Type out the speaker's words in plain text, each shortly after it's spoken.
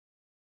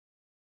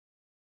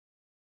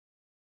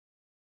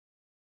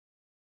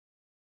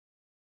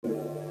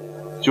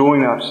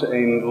join us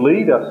and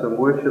lead us in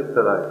worship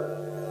today.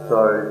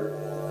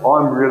 So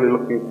I'm really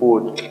looking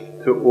forward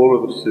to all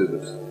of the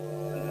service.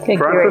 Thank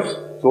Francis,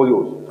 you. it's all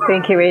yours.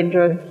 Thank you,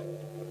 Andrew.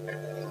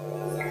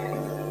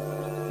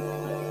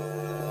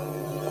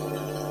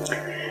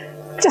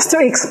 Just to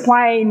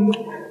explain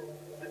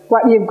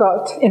what you've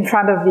got in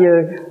front of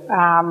you,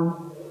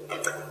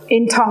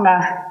 in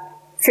Tonga,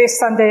 first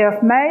Sunday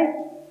of May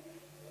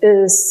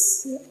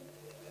is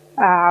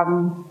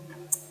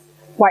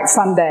White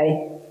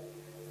Sunday.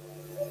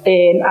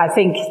 And I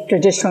think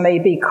traditionally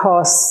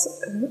because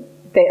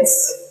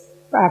that's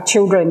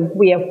children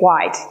wear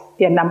white,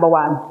 they're number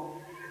one.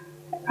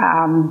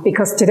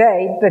 Because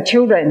today the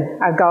children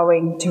are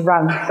going to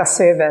run the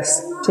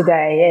service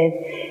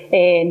today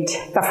and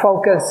the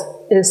focus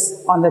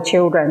is on the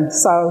children.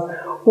 So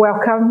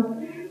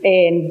welcome,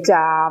 and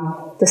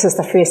this is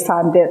the first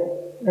time that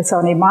it's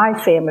only my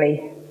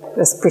family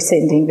that's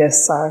presenting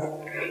this, so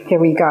here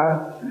we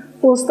go.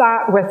 We'll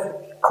start with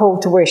Call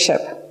to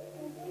Worship,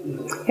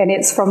 and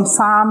it's from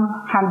Psalm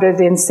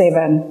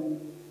 107.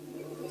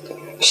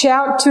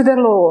 Shout to the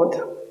Lord,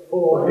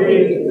 for he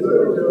is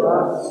good to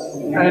us,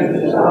 and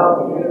his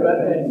love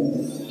never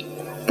ends.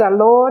 The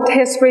Lord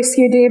has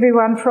rescued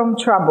everyone from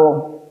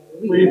trouble.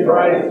 We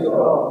praise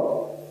God.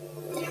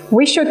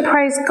 We should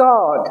praise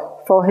God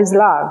for his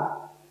love,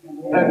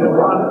 and the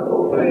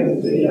wonderful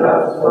things he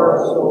does for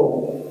us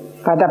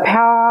all. by the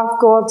power of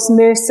God's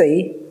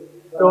mercy,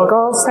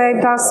 God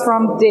saved us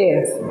from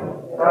death.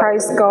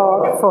 Praise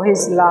God for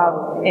his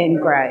love and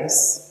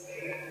grace.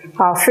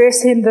 Our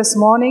first hymn this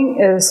morning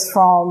is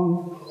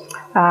from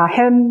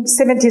hymn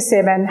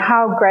 77,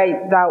 How Great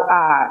Thou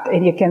Art.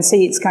 And you can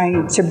see it's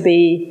going to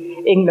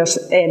be English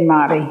and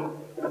Māori.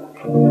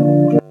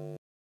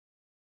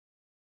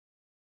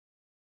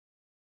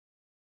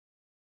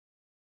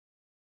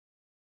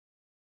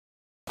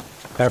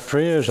 Our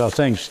prayers are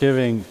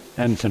thanksgiving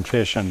and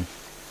confession.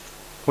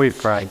 We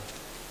pray.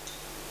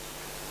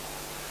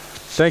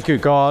 Thank you,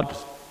 God,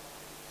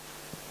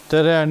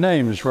 that our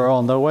names were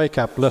on the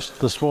wake-up list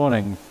this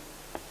morning.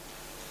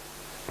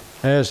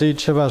 As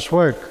each of us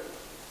woke,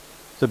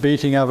 the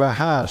beating of our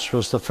hearts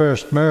was the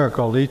first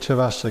miracle each of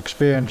us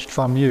experienced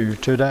from you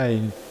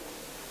today.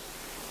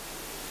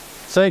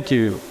 Thank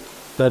you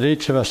that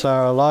each of us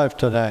are alive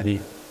today,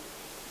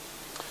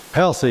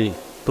 healthy,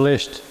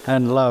 blessed,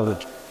 and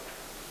loved.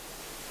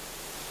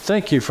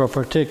 Thank you for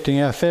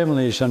protecting our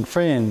families and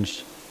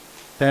friends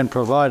and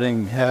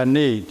providing our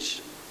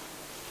needs.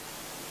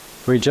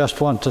 We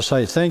just want to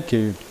say thank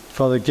you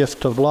for the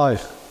gift of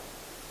life.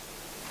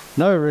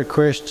 No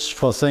requests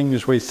for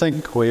things we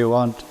think we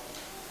want.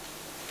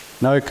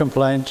 No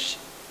complaints.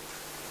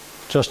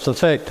 Just the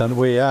fact that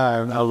we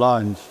are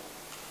alive.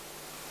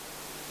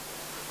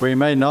 We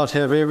may not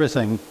have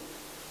everything,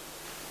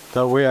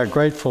 but we are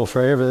grateful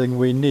for everything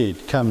we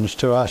need comes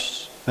to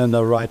us in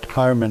the right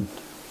moment.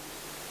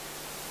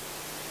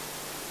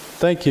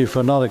 Thank you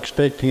for not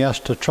expecting us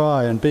to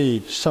try and be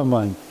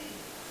someone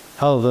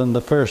other than the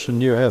person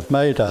you have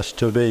made us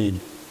to be.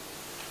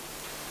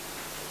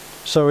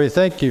 So we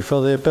thank you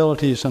for the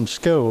abilities and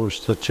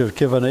skills that you've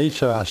given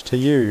each of us to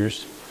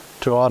use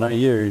to honour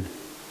you.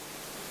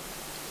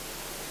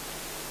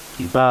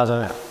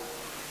 Father,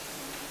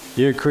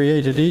 you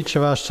created each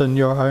of us in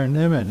your own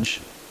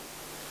image.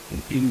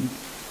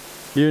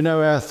 You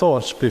know our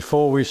thoughts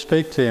before we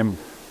speak them.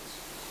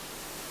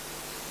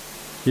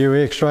 You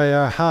x-ray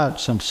our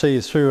hearts and see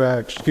through our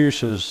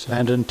excuses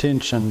and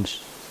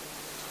intentions.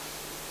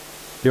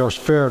 Your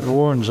Spirit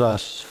warns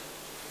us.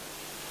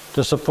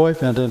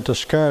 Disappointment and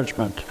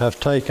discouragement have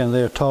taken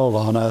their toll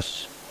on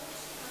us.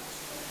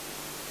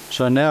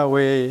 So now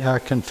we are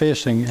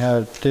confessing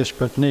our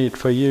desperate need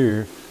for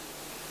you,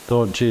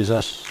 Lord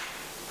Jesus.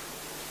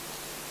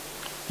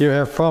 You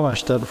have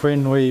promised that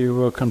when we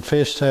will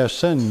confess our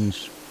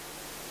sins,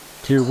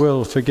 you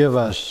will forgive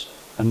us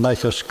and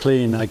make us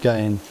clean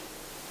again.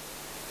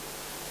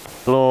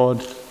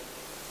 Lord,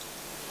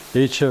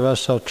 each of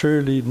us are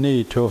truly in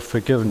need of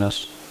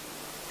forgiveness.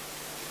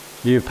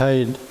 You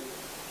paid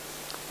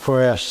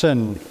for our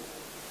sin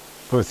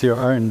with your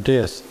own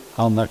death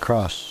on the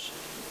cross.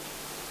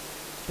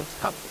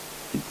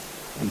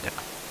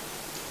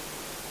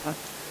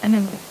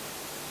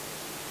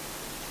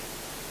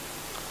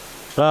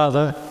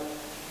 Father,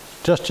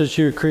 just as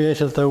you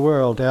created the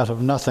world out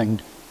of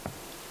nothing,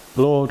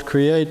 Lord,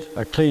 create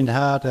a clean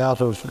heart out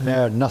of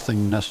our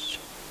nothingness.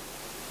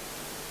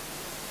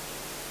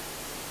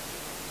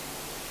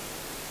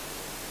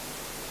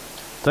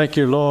 Thank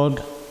you,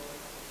 Lord,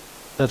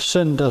 that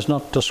sin does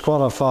not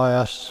disqualify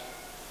us.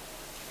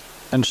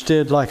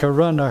 Instead, like a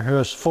runner who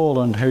has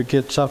fallen, who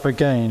gets up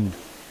again,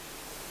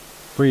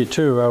 we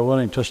too are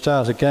willing to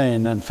start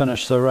again and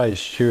finish the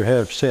race you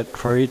have set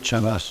for each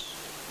of us.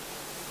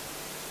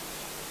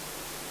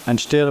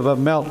 Instead of a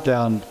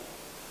meltdown,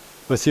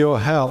 with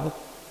your help,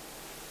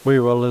 we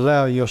will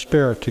allow your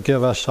Spirit to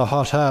give us a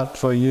hot heart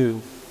for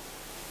you.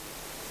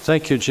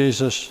 Thank you,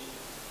 Jesus,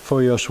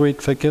 for your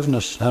sweet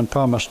forgiveness and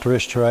promised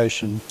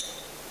restoration.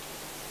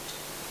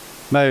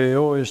 May we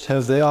always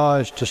have the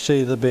eyes to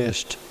see the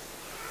best,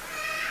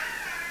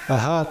 a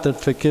heart that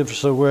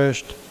forgives the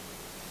worst,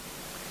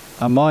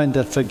 a mind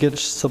that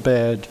forgets the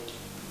bad,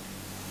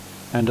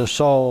 and a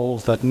soul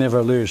that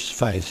never loses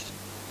faith.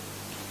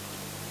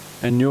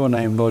 In your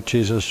name, Lord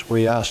Jesus,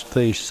 we ask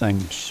these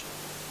things.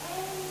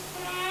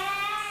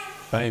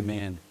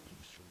 Amen.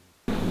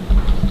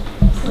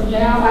 So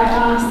now I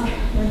ask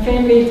the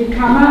family to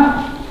come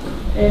up,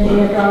 and we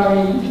are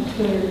going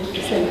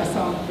to sing a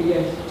song for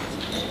you.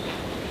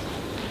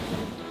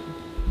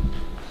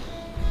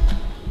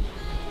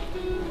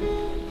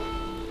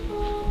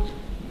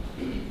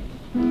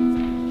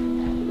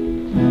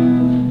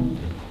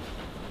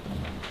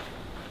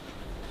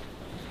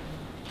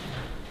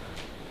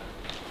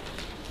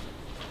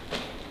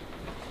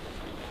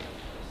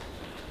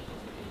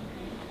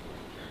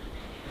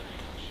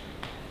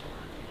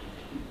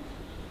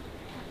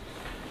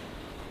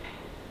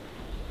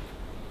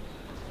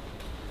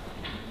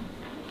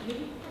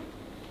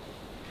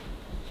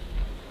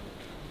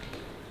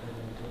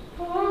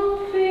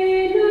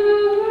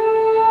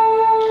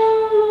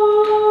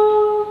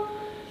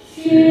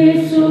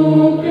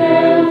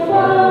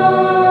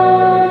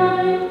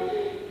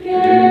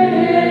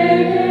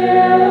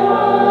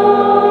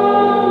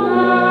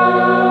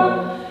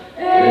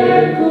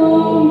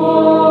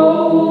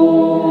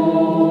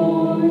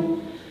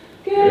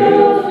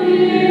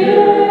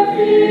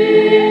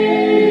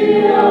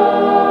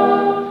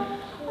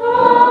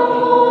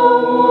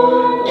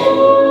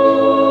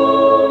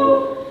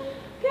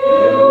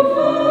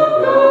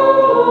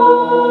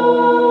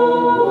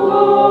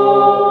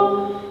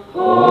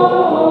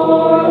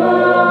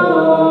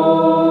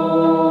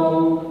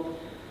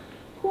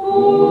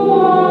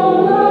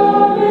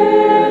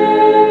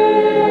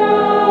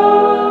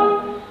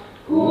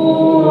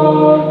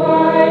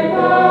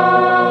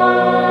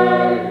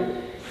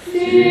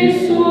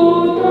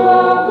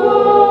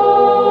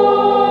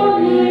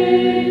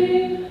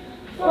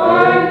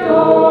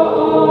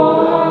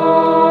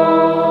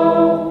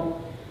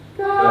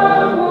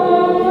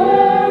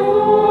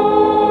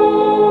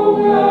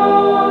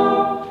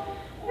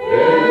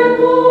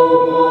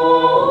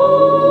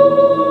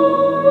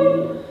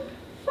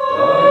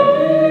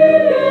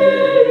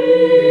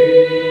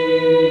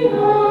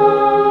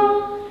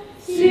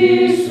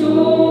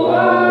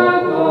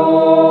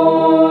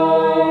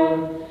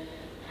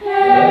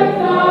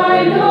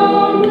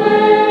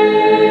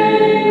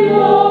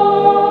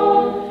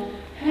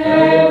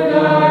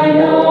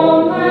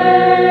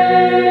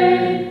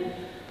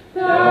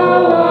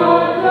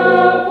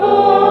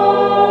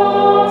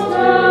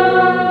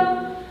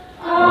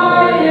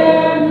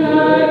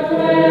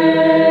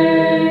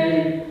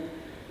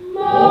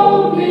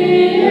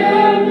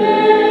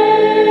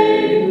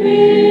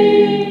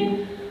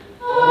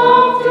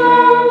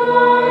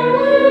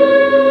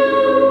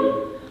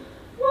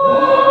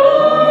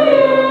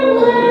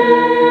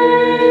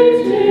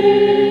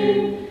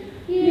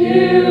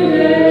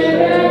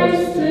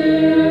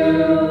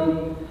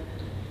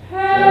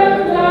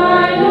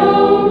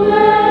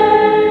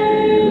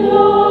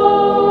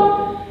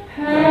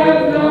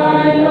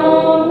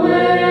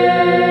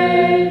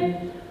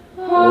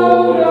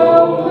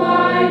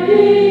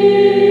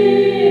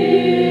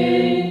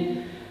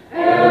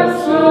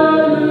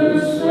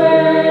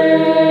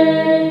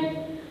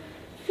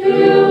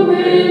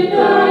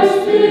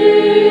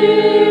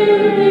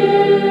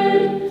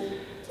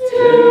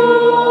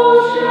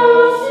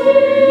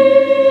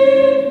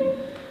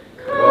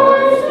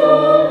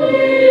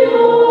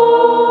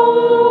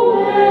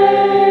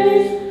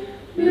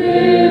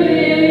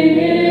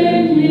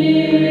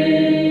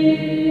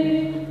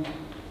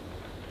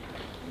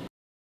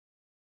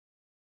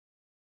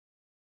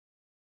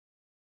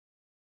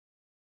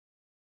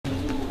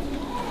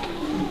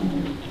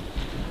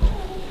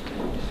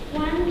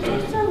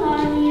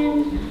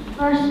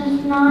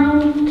 Verses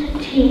 9 to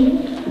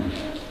 10.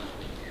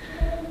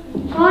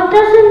 God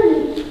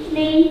doesn't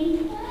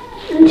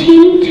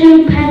intend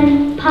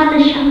to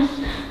punish us,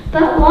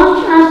 but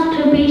wants us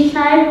to be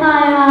saved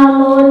by our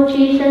Lord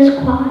Jesus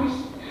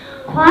Christ.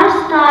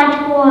 Christ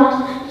died for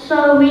us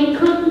so we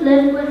could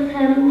live with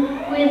him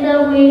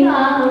whether we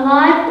are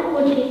alive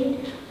or dead.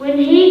 When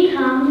he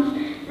comes,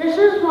 this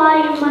is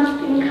why you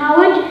must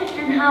encourage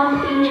and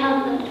help each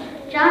other,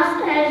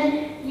 just as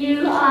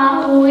you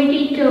are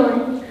already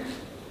doing.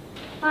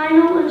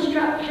 Final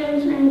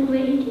instructions and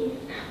greetings.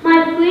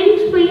 My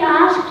friends, we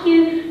ask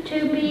you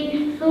to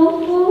be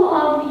thoughtful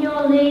of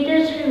your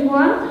leaders who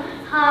work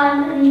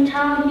hard and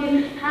tell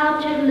you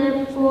how to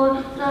live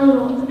for the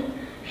Lord.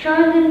 Show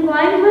them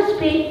great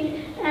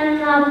respect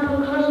and love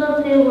because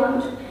of their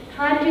work.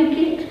 Try to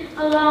get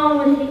along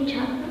with each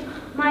other.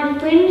 My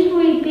friends,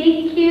 we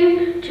beg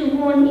you to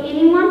warn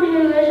anyone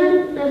who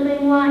isn't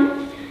living right.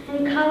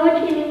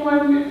 Encourage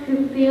anyone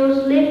who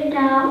feels left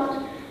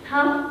out,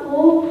 help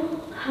all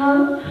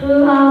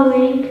who are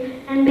weak,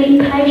 and be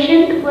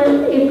patient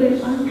with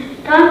everyone.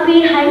 Don't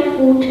be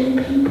hateful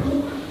to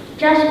people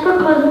just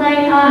because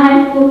they are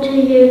hateful to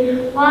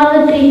you.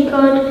 Rather be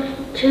good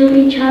to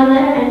each other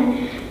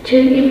and to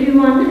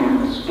everyone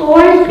else.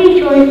 Always be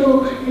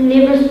joyful and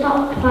never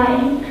stop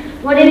praying.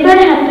 Whatever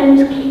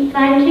happens, keep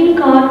thanking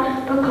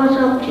God because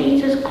of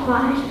Jesus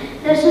Christ.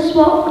 This is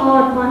what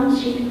God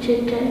wants you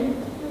to do.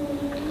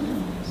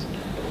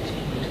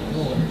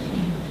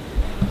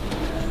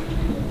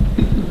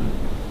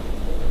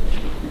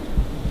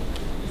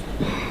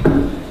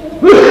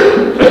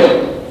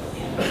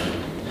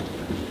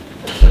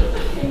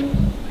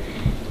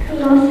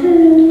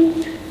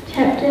 Colossians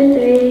chapter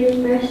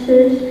 3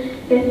 verses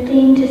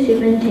 15 to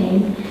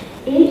 17.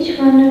 Each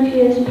one of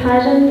you is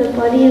part of the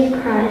body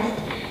of Christ,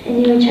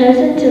 and you are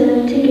chosen to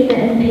live together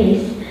in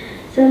peace.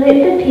 So let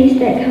the peace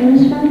that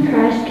comes from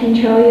Christ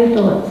control your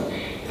thoughts,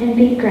 and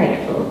be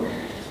grateful.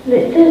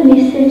 Let the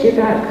message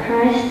about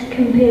Christ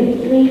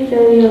completely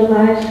fill your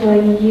lives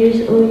while you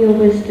use all your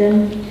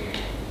wisdom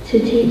to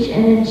teach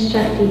and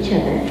instruct each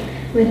other.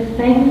 With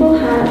thankful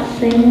hearts,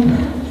 sing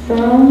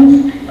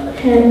psalms,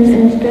 hymns,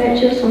 and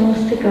spiritual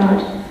songs to God.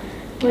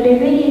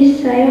 Whatever you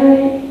say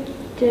or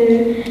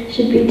do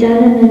should be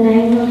done in the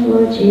name of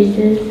Lord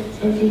Jesus,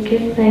 as you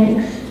give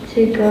thanks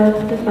to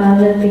God the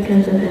Father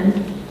because of him.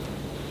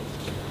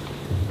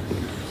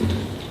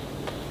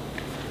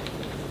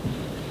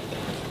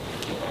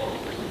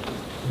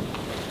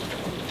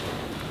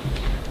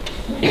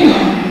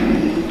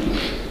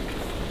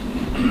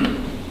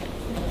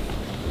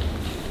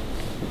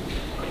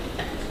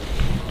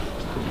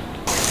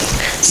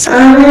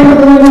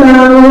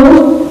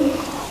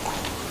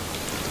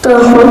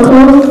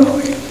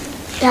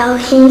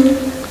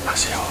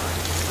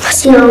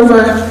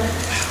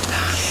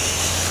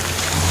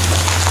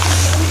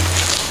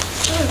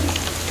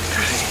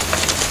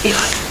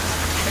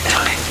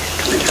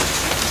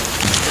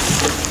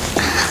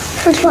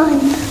 Which one?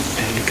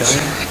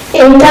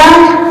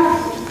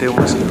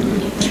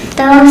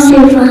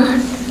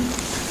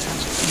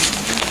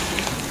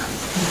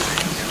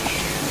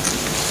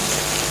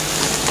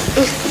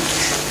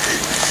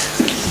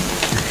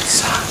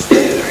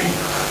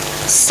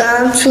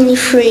 Psalm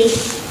 23.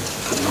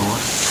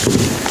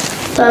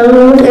 The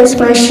Lord is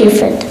my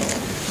shepherd.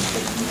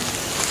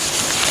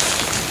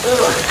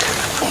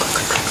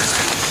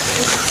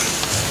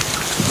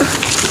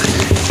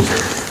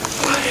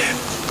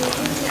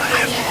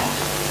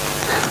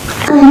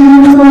 I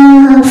am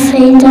going to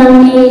feed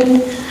on you.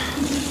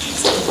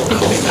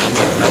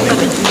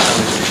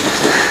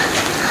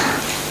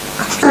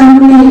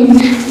 Amen.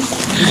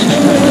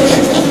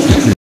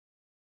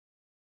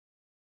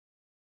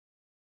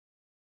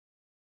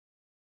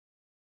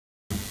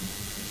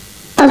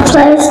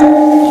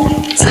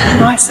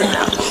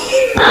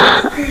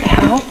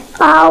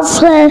 I'll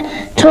play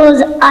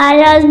towards I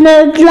have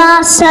no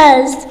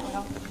glasses.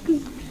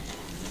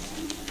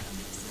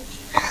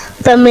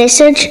 The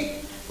message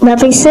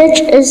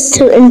is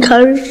to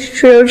encourage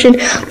children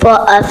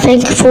for a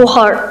thankful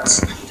heart.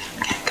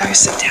 Go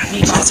sit down,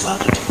 you as well.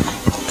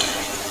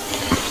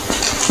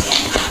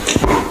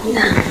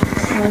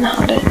 I want to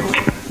hold it.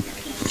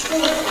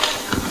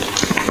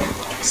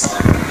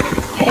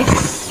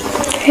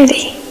 Okay.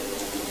 Ready?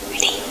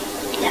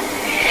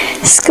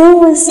 School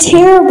was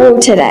terrible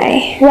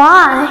today.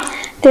 Why?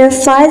 There were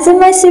flies in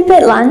my soup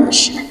at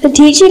lunch, the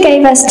teacher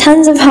gave us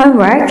tons of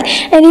homework,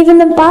 and even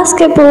the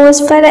basketball was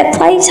fed at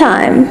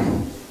playtime.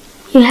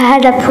 You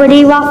had a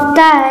pretty rough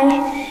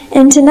day.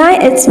 And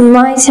tonight it's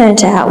my turn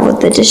to help with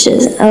the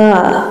dishes.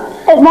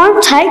 It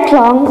won't take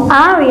long.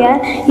 Aria,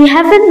 you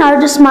haven't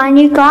noticed my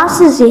new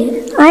glasses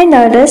yet. I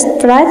noticed,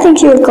 but I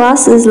think your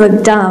glasses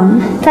look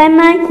dumb. They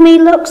make me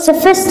look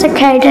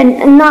sophisticated,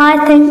 and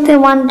I think they're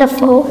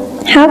wonderful.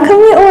 How come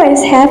we're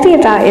always happy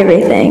about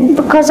everything?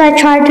 Because I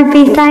try to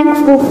be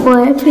thankful for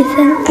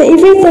everything. But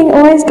everything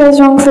always goes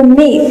wrong for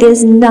me.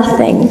 There's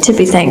nothing to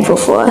be thankful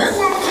for.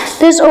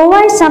 There's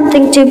always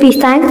something to be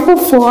thankful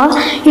for.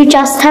 You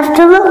just have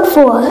to look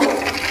for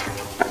it.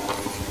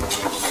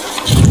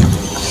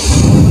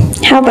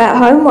 How about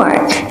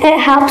homework? It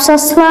helps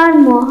us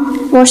learn more.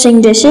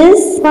 Washing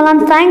dishes? Well,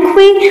 I'm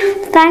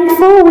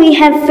thankful we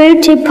have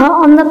food to put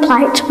on the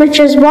plate, which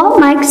is what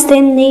makes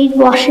them need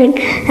washing,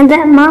 and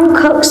that Mum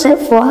cooks it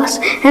for us,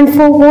 and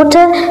for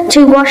water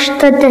to wash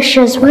the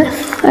dishes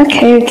with.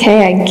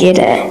 Okay, I get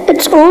it.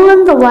 It's all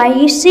in the way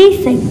you see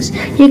things.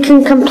 You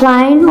can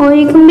complain or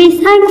you can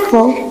be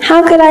thankful.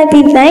 How could I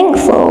be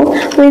thankful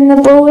when the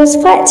ball was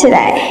flat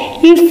today?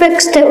 You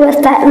fixed it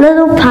with that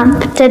little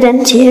pump,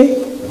 didn't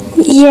you?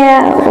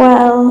 Yeah,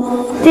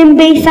 well... Then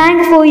be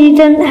thankful you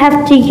didn't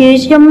have to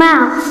use your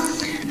mouth.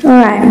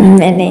 Alright,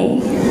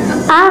 Minnie.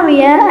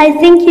 Aria, I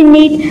think you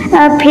need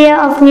a pair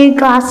of new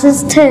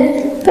glasses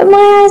too. But my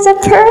eyes are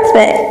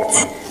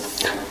perfect.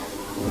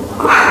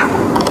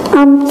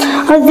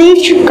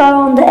 These should go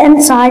on the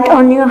inside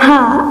on your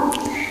heart.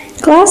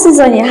 Glasses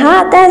on your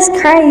heart? That's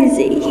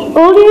crazy.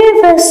 All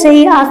you ever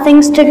see are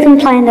things to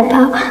complain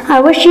about. I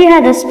wish you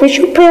had a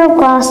special pair of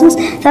glasses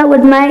that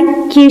would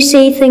make you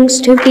see things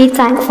to be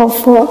thankful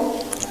for.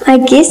 I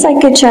guess I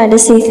could try to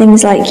see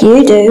things like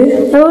you do.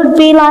 It would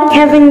be like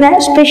having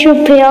that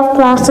special pair of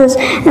glasses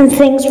and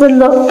things would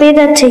look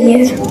better to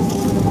you.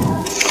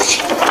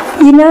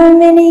 You know,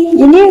 Minnie,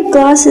 your new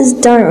glasses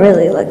don't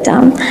really look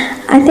dumb.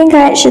 I think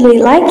I actually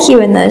like you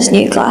in those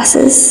new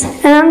glasses.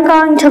 And I'm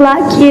going to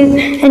like you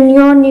in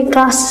your new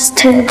glasses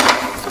too.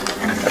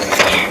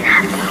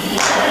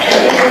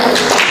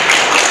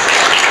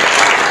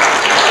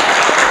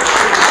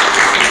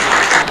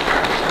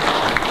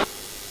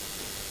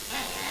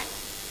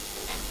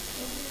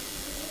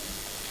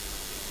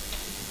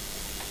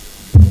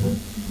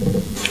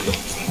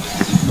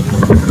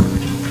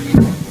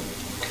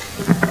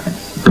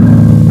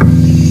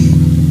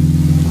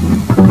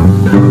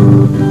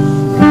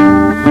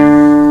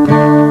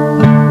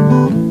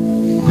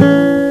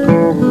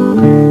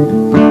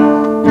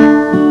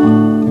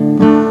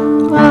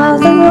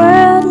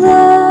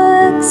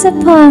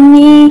 Upon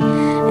me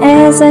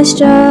as I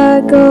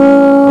struggle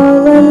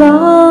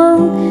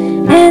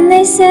along, and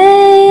they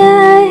say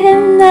I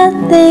am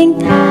nothing,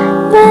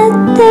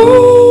 but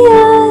they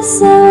are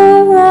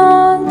so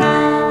wrong.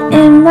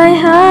 In my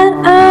heart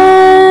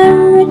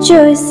I'm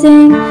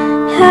rejoicing,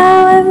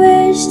 how I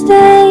wish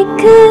they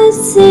could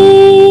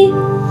see.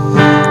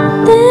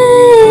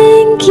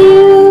 Thank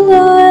you,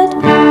 Lord,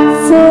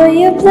 for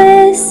your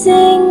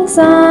blessings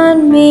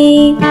on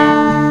me.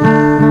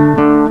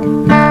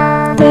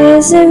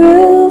 There's a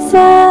roof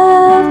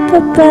up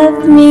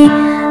above me,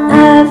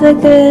 I've a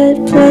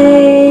good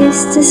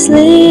place to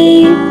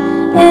sleep,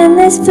 and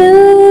there's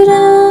food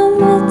on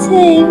my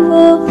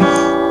table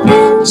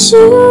and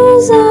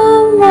shoes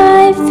on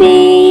my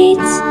feet.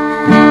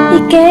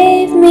 You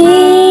gave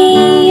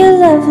me your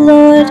love,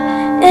 Lord,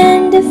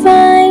 and a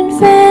fine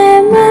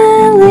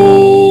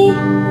family.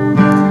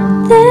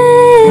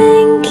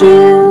 Thank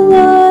you,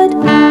 Lord,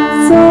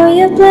 for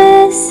your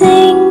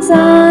blessings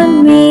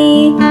on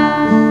me.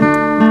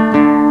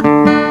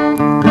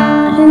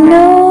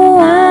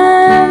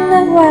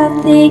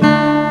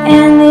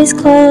 And these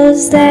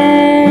clothes,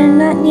 they're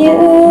not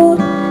new,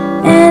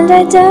 and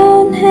I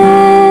don't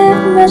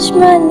have much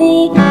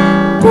money,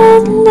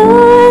 but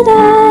Lord,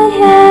 I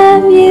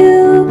have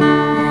you,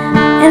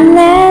 and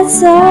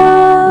that's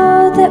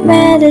all that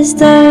matters,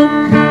 though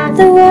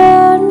the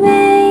world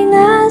may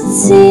not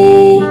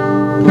see.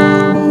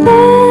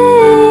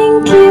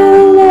 Thank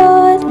you,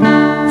 Lord,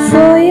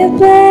 for your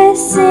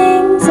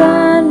blessings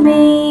on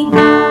me.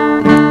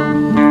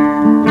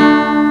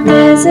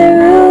 There's a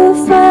roof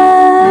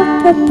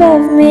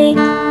above me,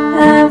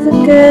 I've a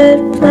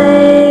good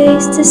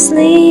place to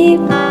sleep,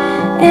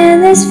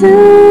 and there's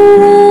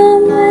food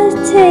on my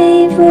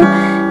table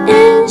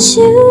and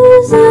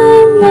shoes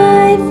on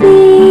my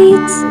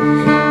feet.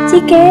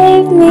 You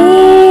gave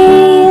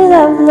me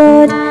love,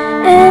 Lord,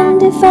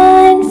 and a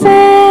fine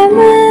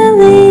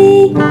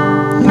family.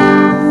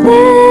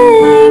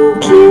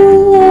 Thank you,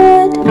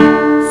 Lord,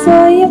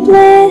 for your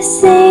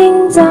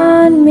blessings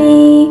on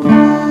me.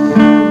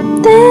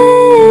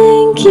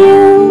 Thank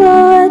you,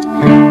 Lord,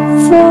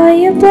 for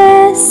your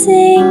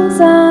blessings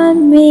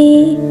on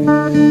me.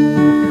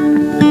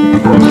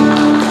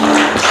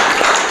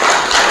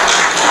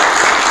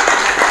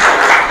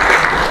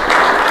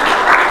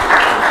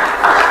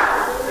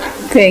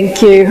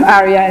 Thank you,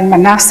 Aria and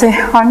Manasseh.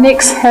 Our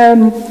next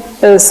hymn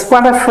is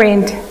What a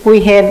Friend We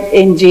Have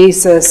in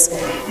Jesus,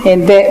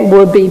 and that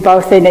will be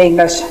both in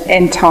English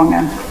and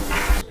Tongan.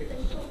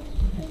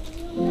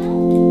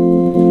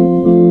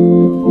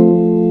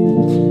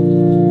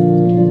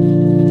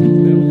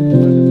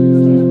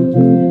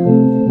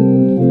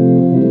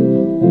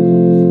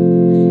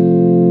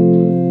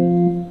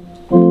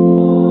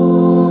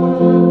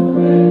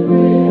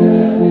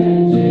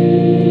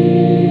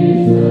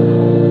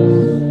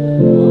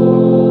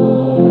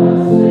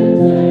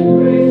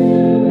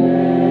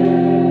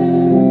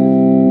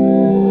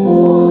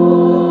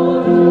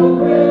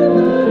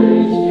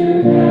 Privilege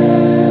to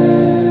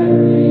have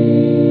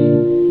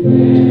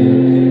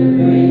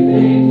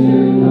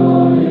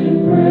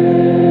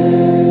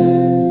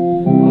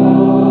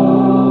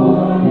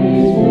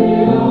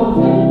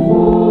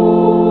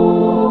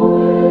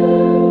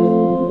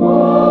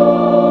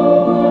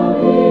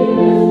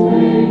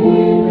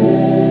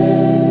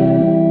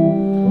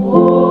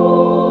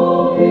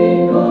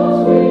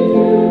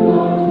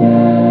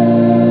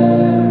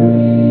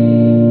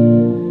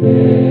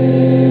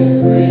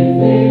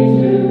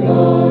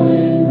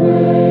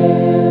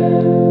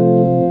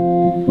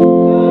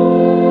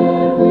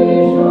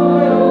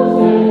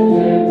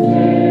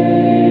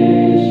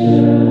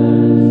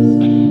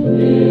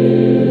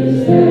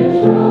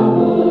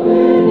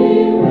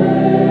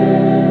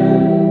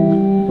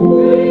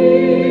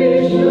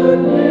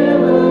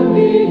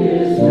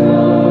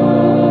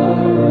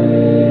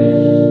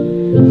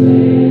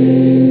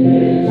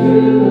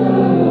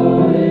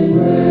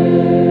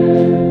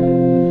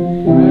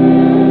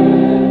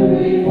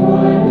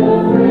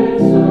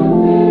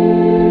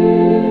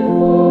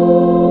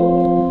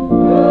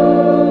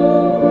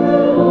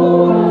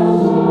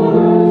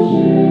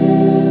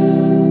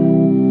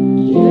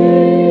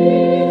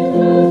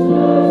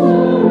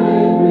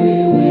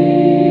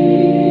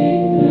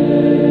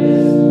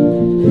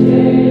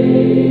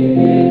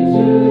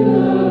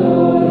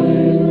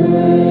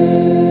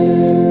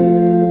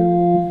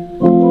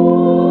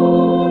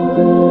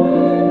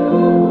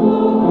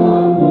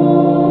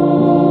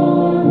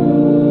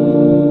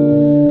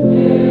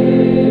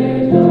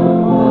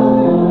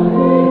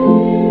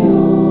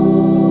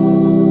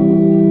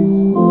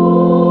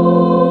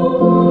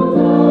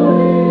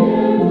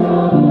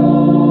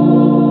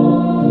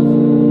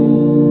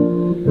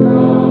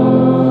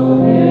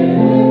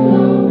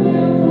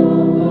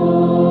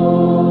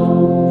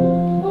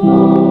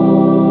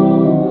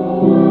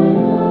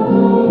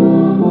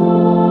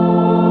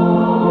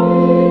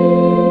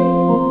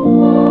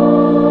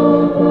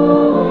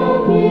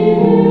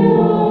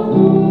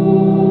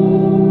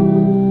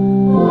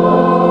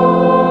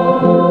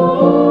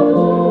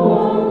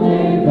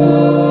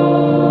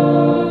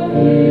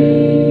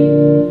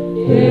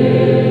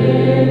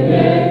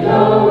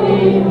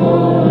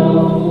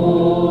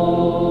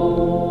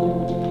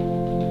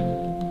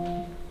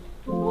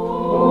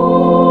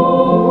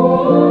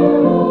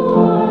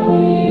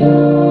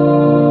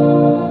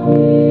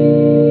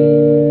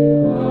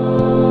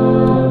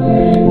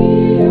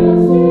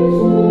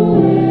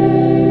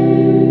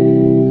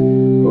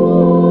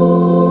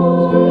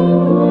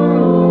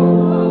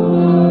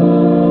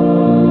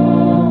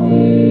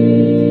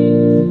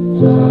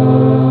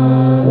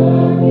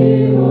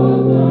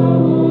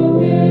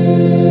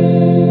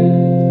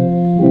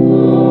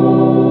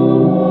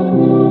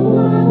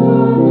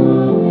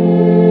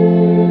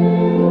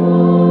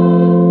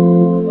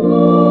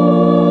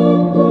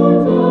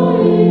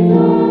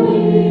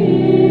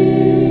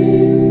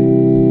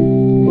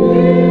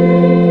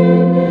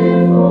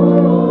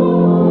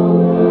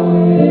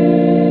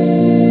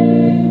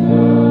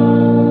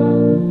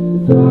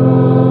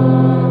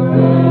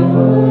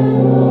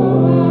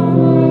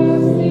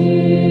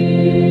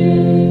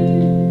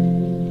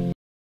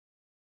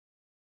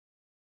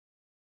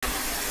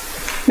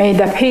May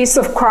the peace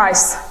of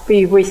Christ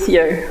be with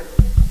you.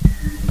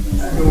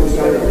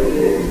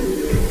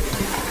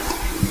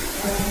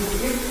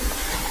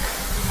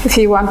 If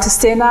you want to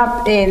stand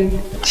up and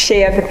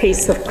share the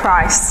peace of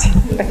Christ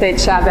with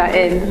each other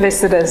and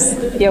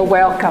visitors, you're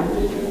welcome.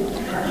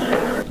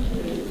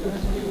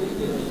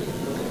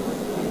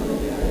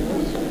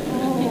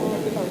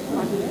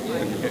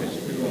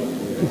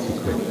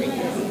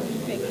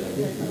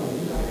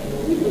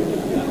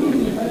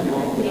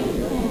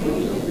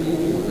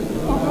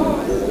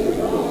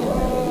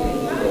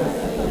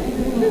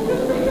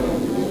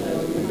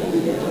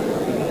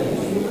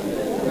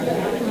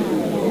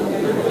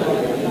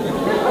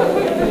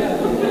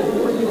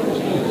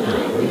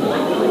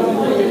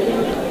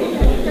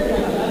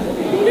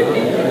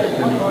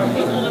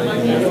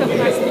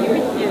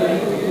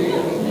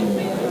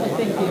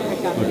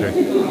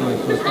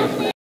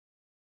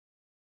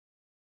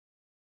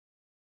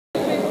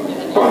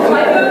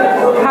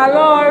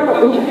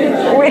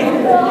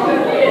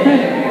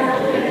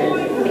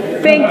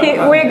 Thank you.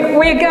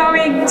 We're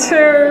going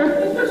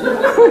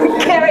to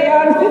carry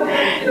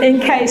on in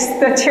case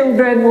the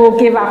children will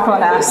give up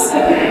on us.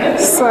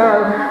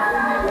 So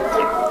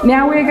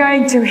now we're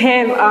going to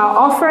have our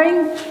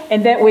offering,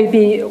 and that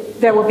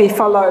will be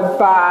followed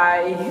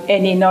by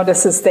any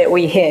notices that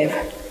we have.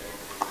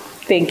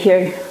 Thank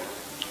you.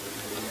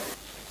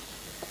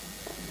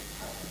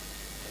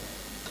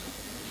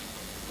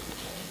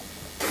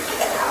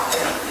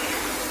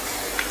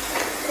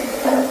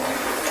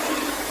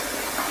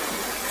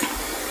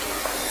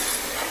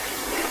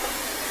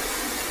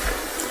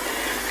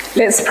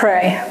 Let's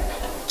pray.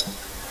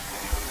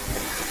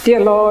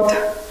 Dear Lord,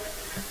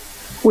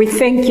 we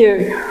thank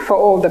you for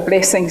all the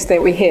blessings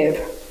that we have,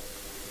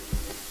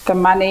 the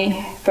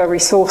money, the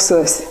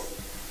resources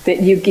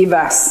that you give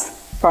us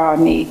for our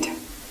need.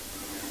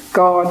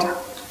 God,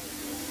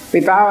 we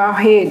bow our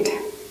head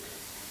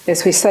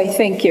as we say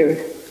thank you,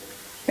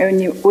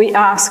 and we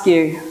ask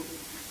you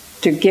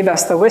to give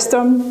us the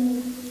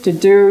wisdom to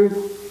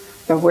do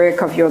the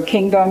work of your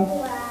kingdom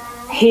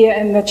here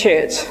in the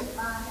church,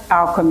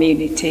 our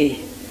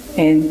community,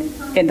 and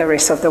in the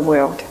rest of the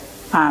world.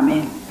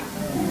 Amen.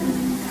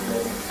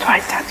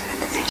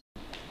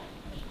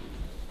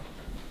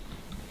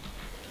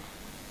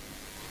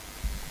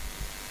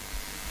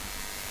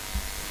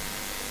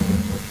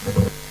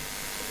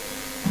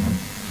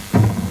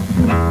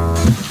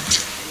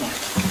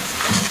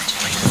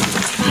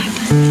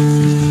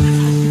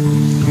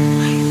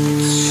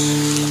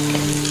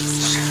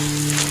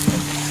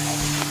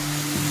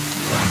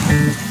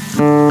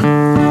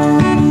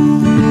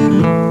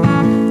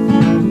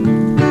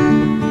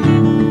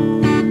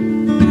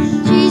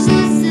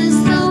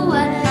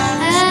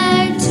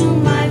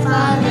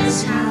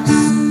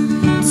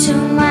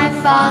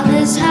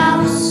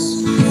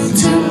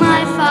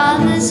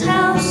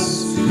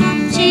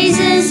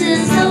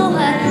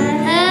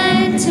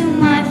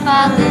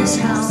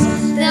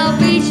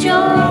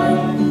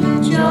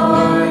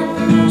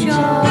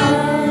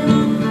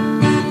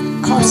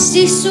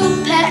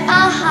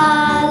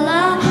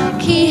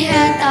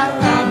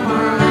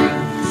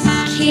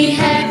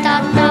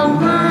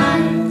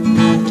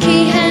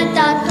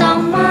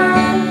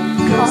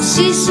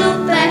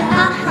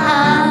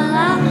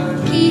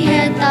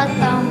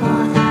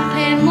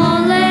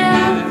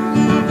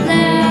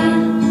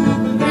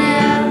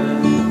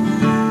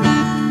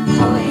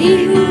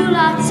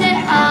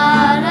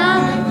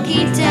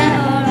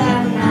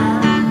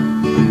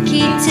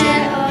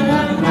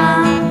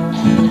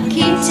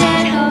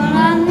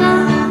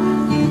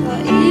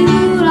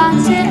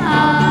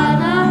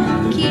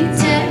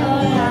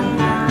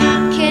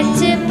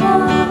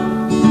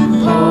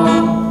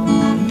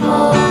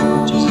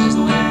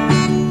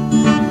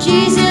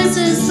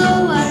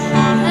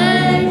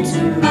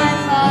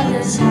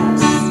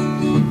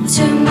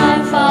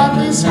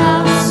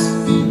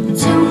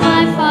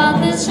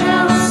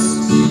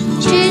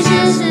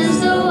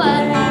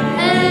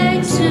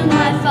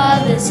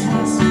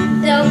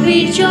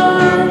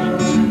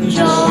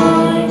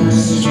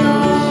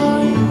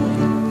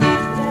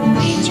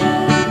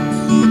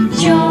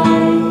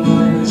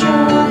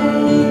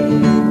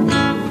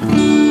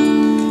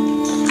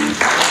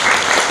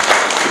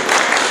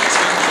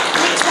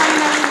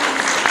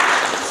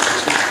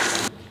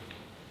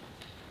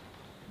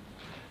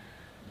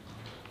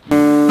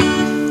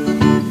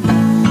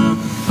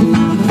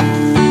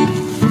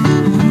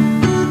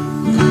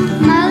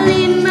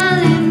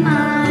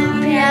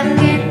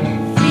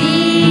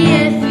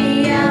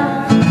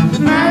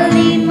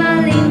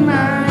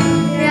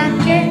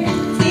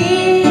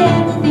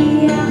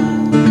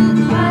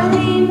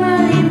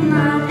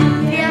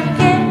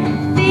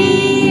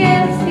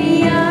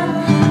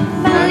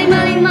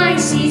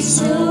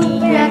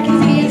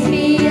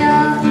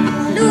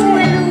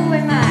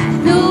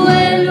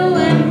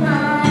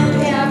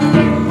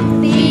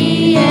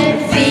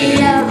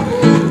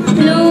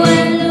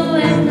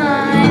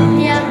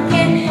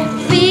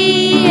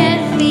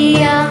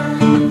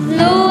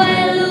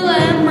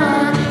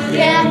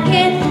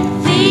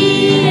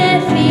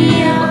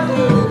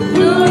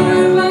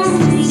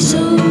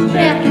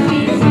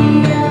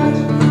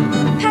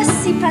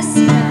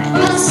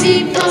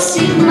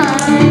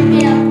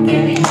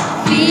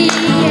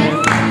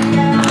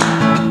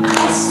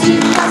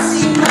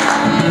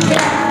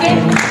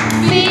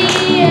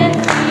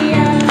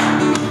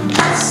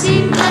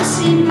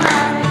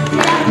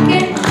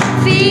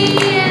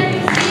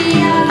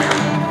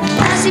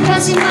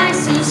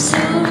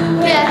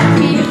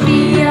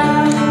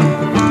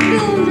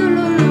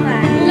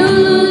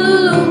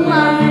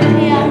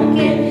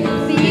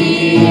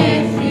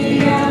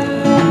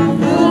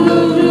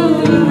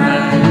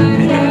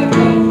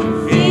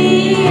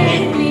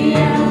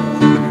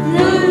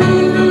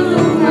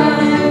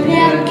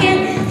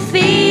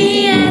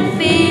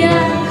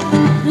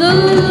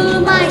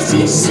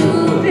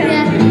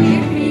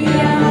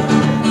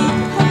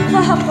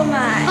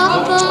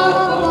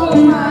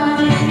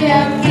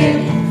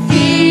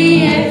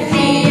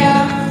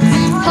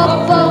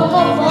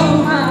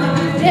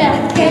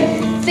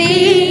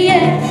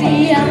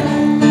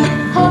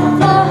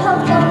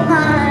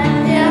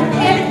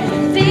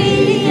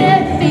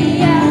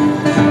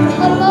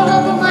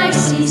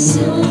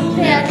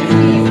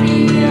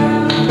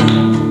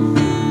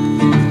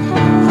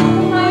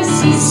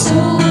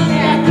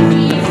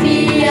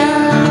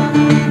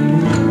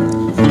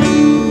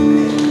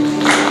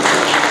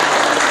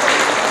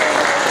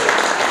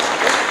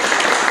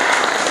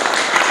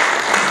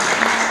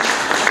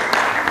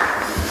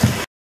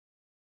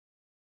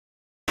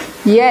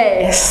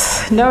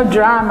 Yes, no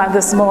drama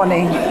this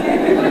morning.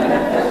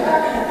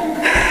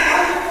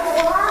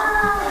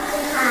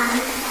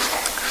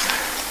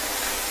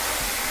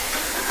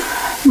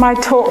 My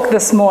talk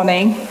this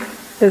morning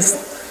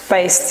is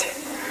based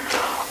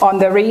on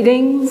the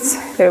readings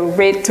that were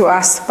read to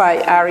us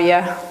by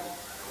Arya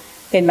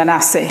and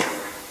Manasseh.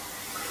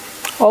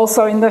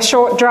 Also in the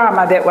short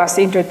drama that was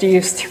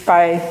introduced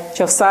by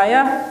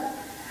Josiah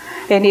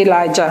and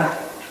Elijah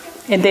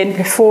and then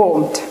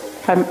performed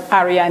by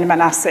Arya and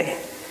Manasseh.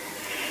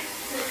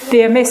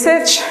 Their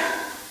message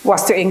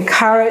was to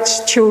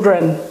encourage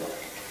children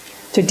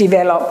to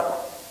develop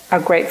a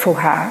grateful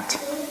heart.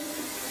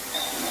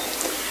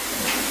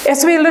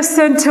 As we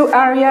listen to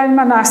Arya and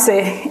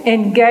Manasseh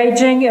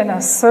engaging in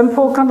a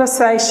simple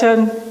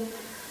conversation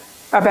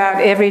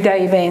about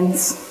everyday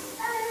events,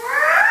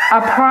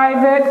 a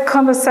private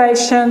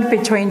conversation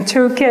between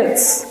two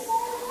kids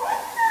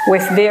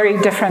with very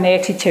different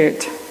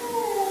attitude.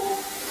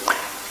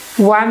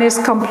 One is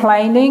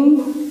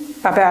complaining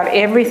about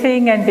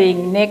everything and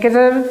being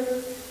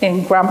negative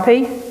and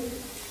grumpy,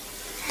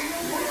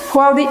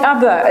 while the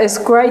other is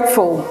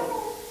grateful,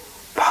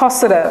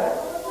 positive,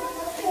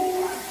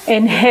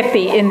 and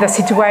happy in the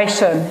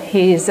situation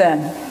he is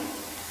in.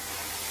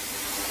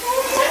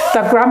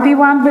 The grumpy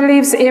one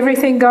believes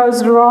everything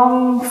goes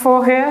wrong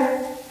for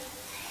her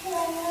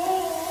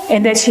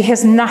and that she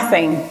has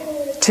nothing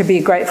to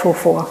be grateful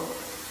for,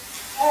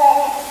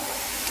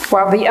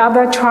 while the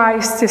other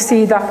tries to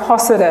see the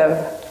positive,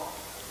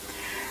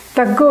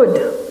 the good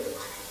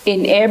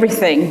in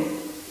everything,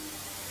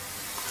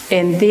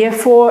 and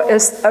therefore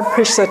is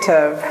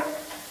appreciative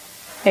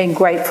and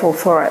grateful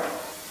for it.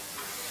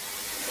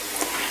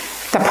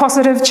 The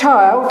positive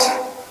child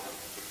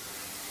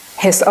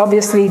has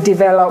obviously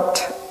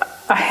developed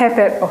a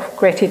habit of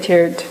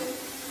gratitude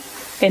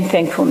and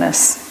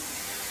thankfulness.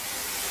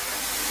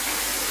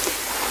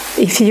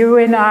 If you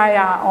and I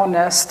are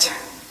honest,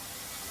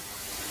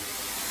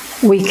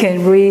 we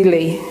can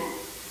really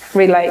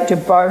relate to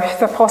both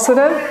the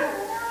positive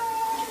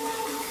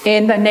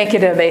and the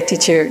negative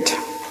attitude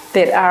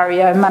that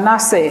Arya and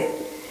Manasseh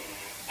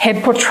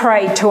had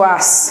portrayed to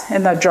us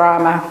in the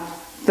drama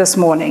this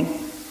morning.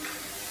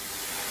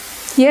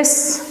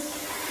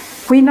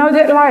 Yes, we know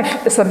that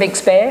life is a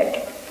mixed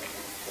bag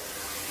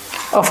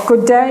of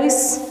good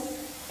days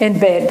and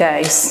bad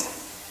days,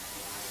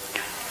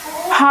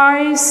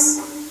 highs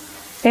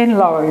and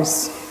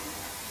lows,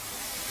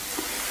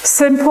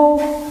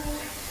 simple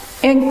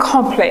and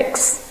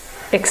complex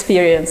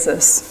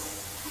experiences.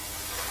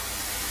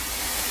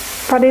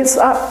 But it's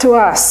up to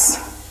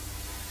us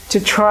to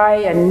try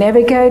and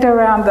navigate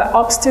around the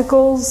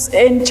obstacles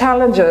and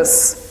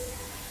challenges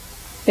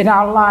in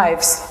our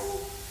lives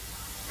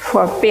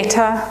for a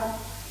better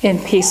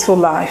and peaceful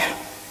life.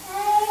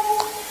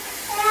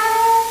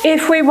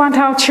 If we want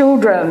our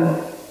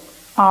children,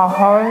 our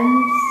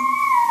homes,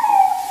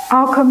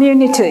 our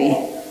community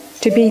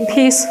to be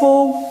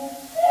peaceful,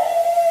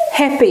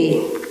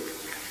 happy,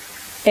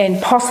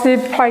 and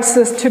positive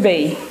places to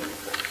be,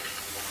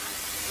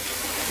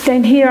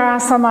 then here are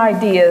some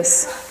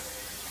ideas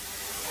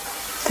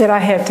that I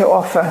have to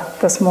offer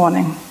this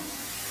morning.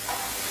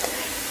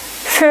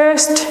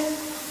 First,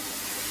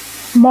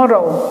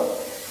 model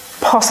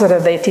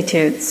positive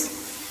attitudes.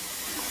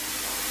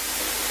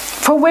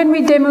 For when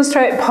we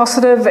demonstrate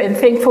positive and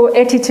thankful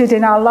attitude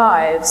in our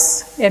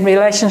lives and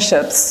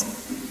relationships,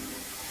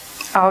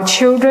 our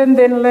children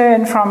then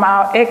learn from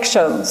our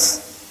actions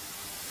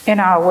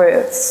and our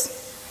words.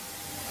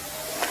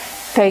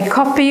 They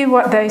copy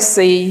what they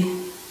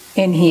see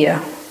and hear.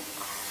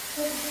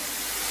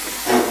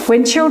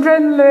 When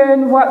children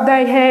learn what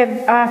they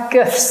have are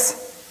gifts,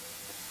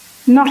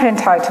 not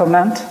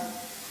entitlement,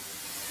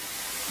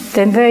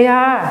 then they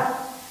are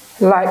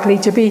likely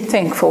to be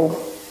thankful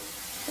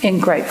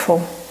and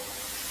grateful.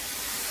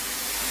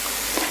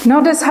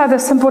 Notice how the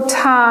simple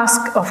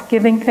task of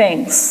giving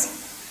thanks,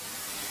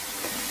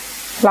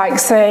 like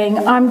saying,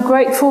 I'm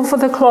grateful for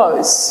the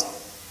clothes,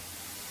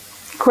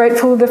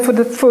 grateful for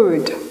the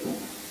food,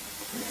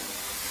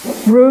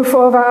 roof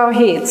over our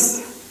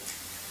heads,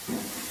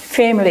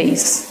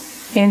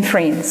 families and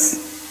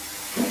friends.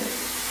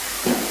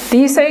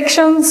 These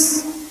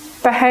actions,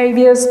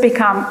 behaviours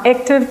become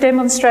active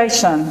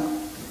demonstration,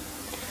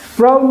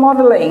 role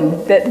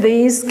modelling that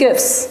these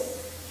gifts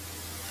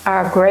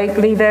are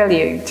greatly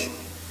valued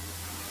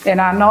and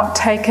are not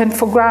taken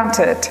for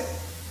granted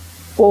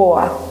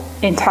or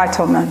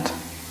entitlement.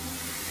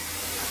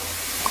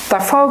 The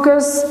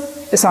focus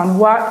is on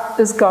what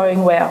is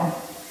going well.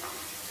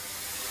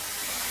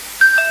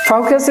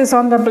 Focus is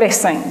on the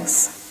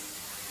blessings,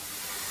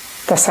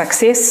 the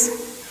success,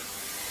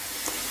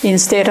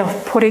 instead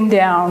of putting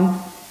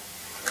down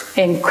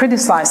and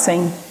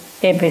criticising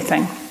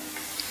everything.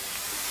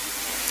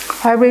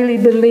 I really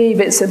believe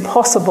it's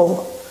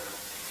impossible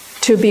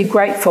to be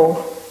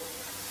grateful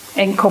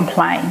and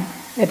complain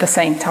at the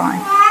same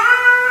time.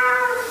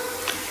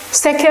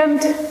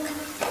 Second,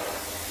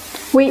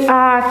 we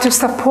are to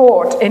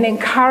support and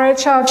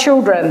encourage our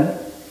children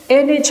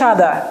and each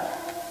other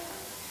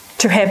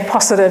to have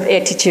positive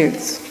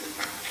attitudes.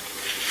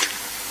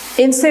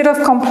 Instead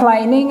of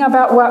complaining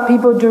about what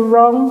people do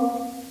wrong,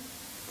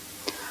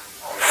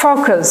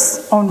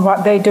 focus on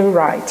what they do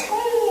right.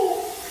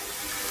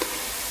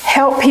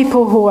 Help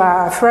people who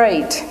are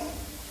afraid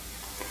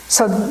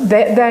so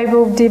that they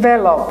will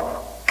develop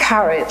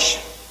courage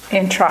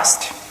and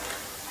trust.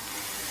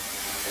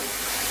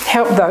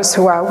 Help those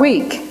who are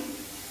weak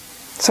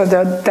so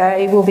that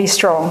they will be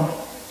strong.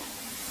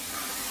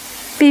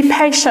 Be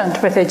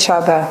patient with each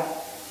other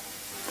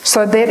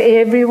so that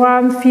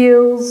everyone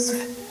feels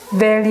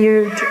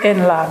valued and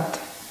loved.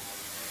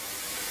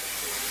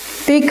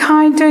 Be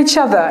kind to each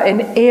other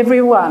and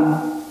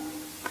everyone,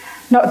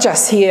 not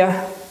just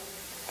here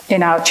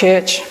in our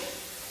church.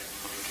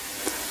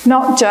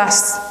 Not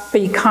just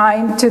be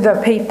kind to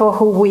the people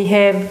who we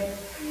have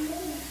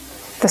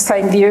the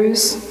same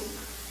views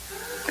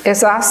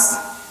as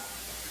us,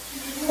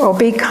 or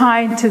be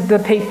kind to the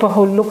people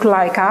who look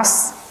like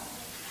us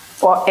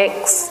or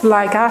act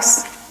like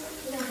us.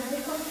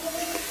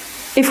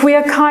 If we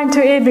are kind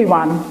to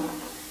everyone,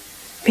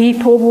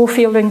 people will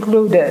feel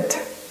included,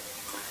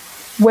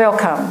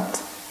 welcomed,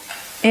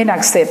 and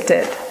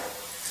accepted.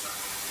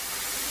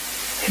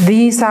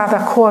 These are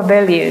the core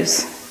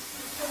values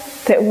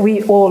that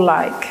we all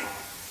like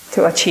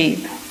to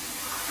achieve.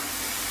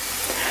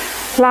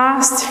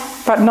 Last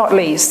but not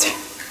least,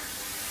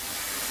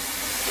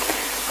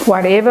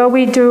 whatever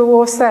we do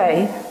or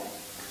say,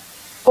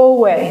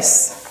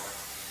 always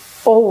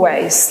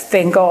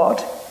thank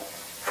God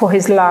for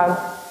His love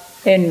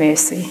and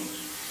mercy,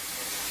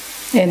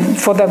 and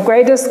for the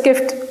greatest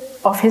gift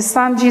of His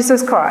Son,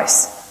 Jesus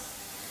Christ.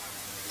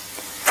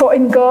 For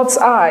in God's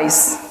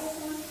eyes,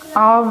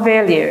 our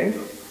value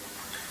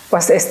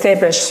was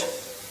established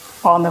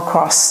on the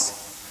cross.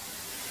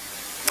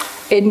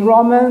 In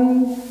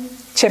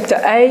Romans chapter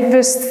 8,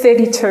 verse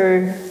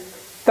 32,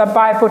 the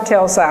Bible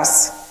tells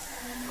us,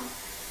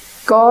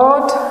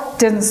 God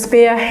didn't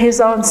spare His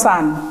own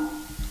Son,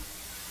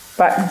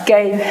 but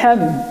gave Him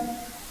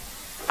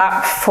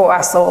up for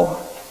us all.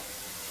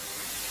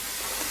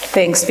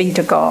 Thanks be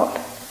to God.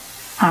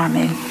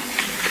 Amen.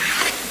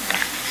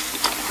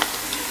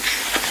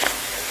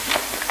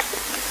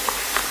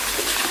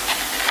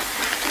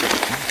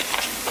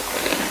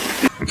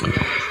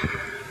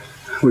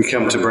 We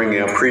come to bring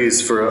our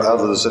prayers for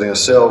others and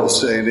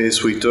ourselves, and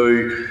as we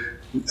do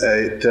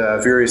at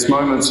various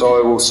moments,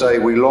 I will say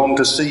we long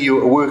to see you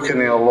at work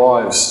in our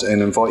lives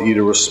and invite you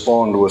to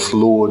respond with,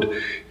 Lord,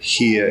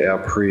 hear our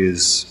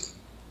prayers.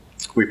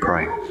 We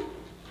pray.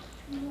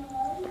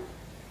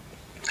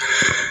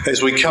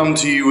 As we come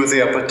to you with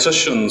our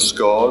petitions,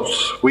 God,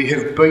 we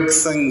have big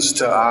things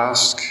to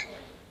ask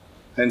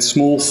and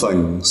small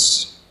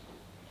things.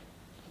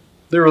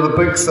 There are the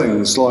big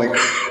things like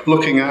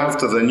looking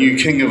after the new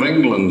King of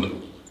England,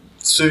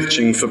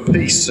 searching for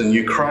peace in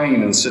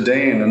Ukraine and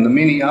Sudan and the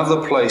many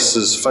other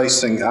places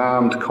facing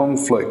armed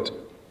conflict,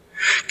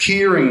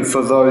 caring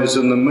for those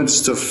in the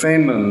midst of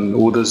famine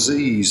or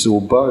disease or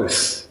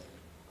both.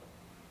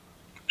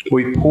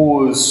 We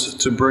pause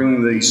to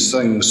bring these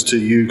things to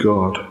you,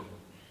 God.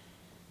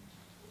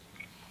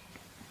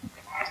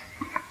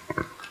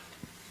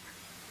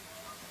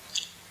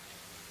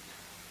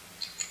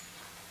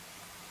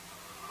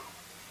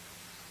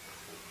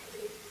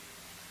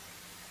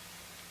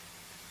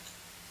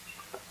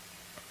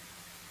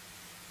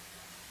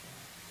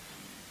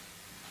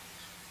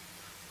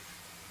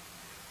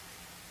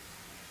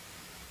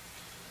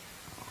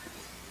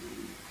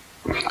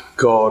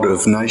 God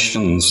of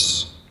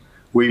nations,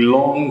 we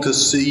long to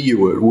see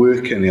you at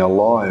work in our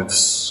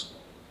lives.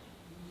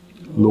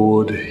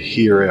 Lord,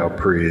 hear our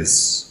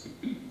prayers.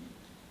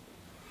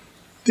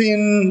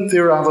 Then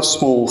there are the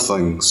small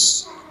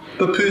things,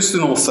 The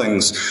personal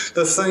things,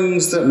 the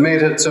things that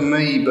matter to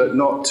me but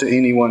not to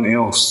anyone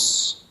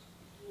else.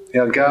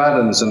 Our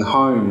gardens and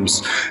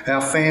homes,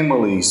 our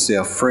families,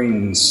 our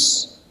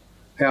friends,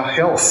 our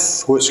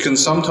health, which can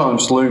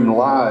sometimes loom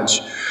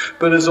large,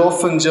 but is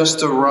often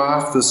just a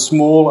raft of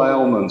small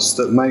ailments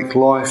that make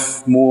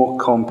life more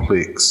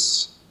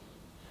complex.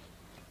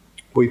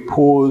 We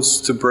pause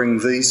to bring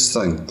these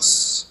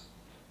things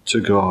to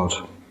God.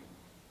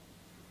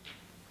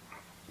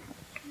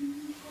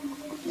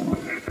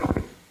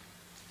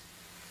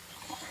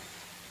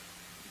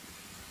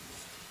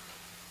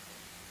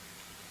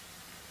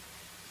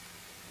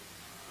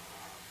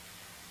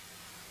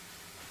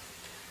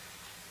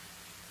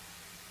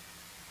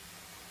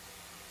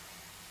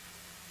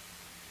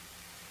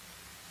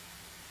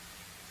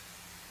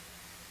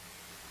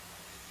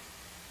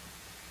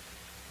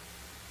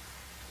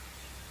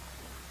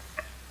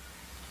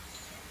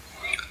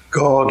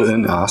 God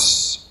in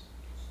us,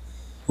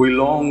 we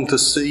long to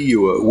see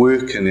you at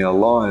work in our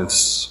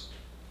lives.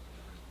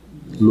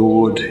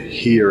 Lord,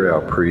 hear our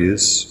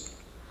prayers.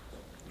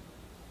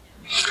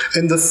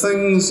 And the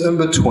things in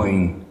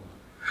between,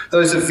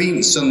 those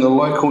events in the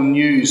local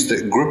news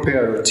that grip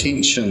our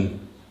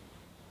attention,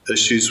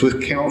 issues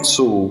with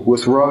council,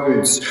 with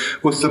roads,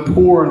 with the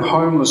poor and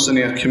homeless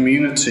in our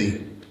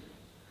community,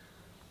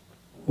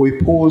 we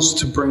pause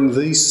to bring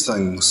these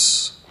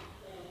things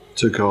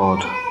to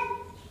God.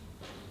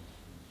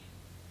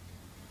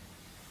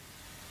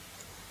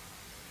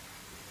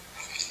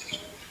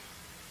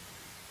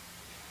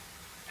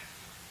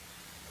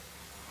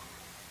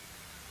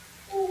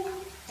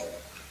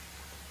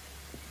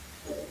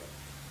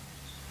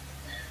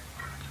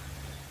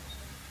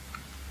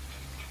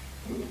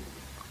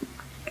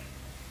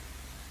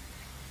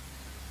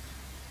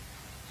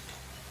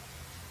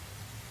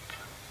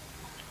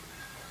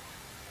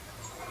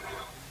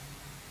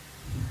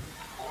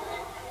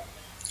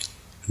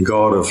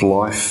 God of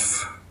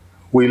life,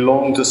 we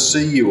long to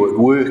see you at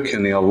work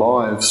in our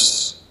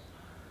lives.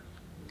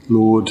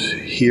 Lord,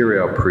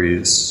 hear our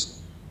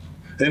prayers.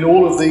 In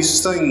all of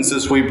these things,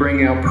 as we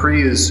bring our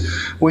prayers,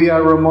 we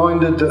are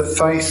reminded that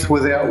faith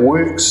without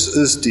works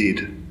is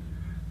dead.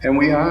 And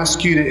we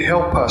ask you to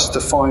help us to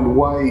find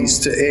ways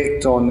to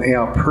act on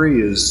our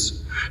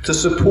prayers, to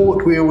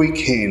support where we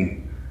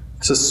can,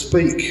 to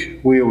speak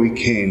where we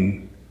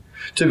can,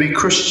 to be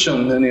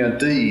Christian in our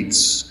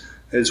deeds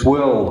as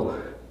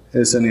well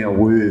as in our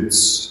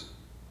words.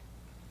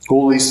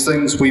 All these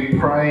things we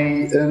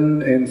pray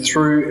in and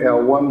through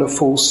our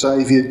wonderful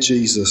Saviour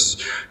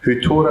Jesus,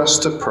 who taught us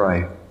to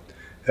pray,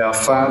 Our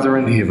Father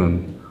in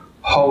heaven,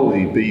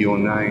 holy be your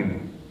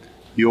name.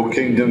 Your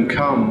kingdom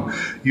come,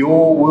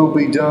 your will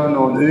be done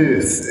on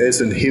earth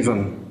as in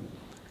heaven.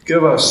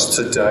 Give us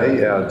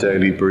today our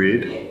daily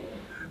bread.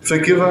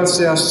 Forgive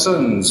us our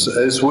sins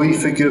as we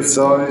forgive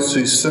those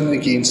who sin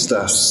against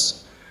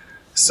us.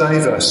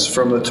 Save us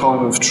from the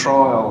time of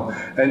trial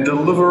and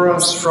deliver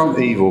us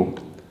from evil.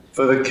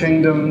 For the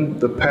kingdom,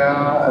 the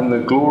power and the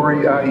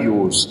glory are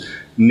yours,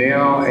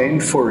 now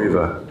and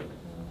forever.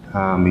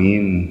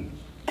 Amen.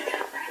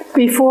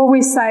 Before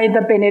we say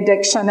the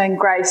benediction and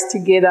grace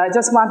together, I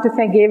just want to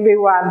thank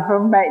everyone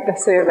who made the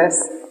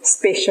service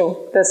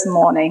special this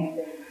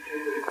morning.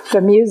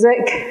 The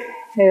music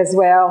as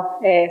well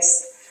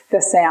as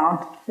the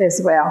sound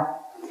as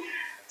well.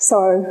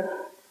 So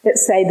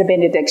let's say the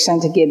benediction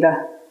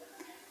together.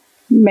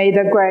 May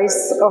the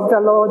grace of the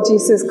Lord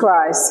Jesus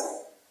Christ,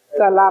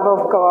 the love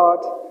of God,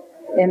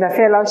 and the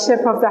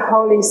fellowship of the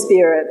Holy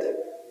Spirit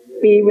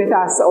be with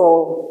us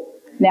all,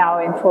 now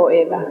and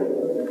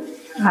forever.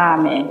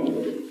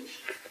 Amen.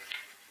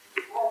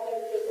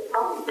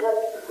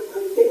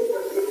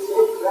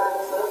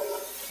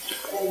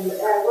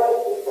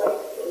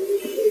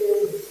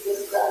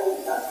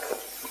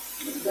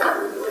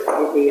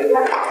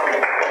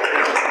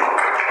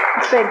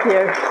 Thank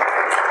you.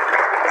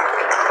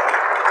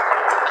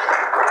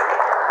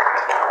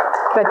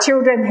 The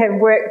children have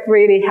worked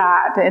really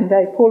hard and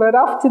they pull it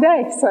off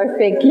today, so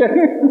thank you.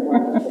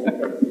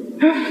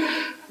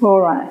 All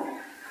right.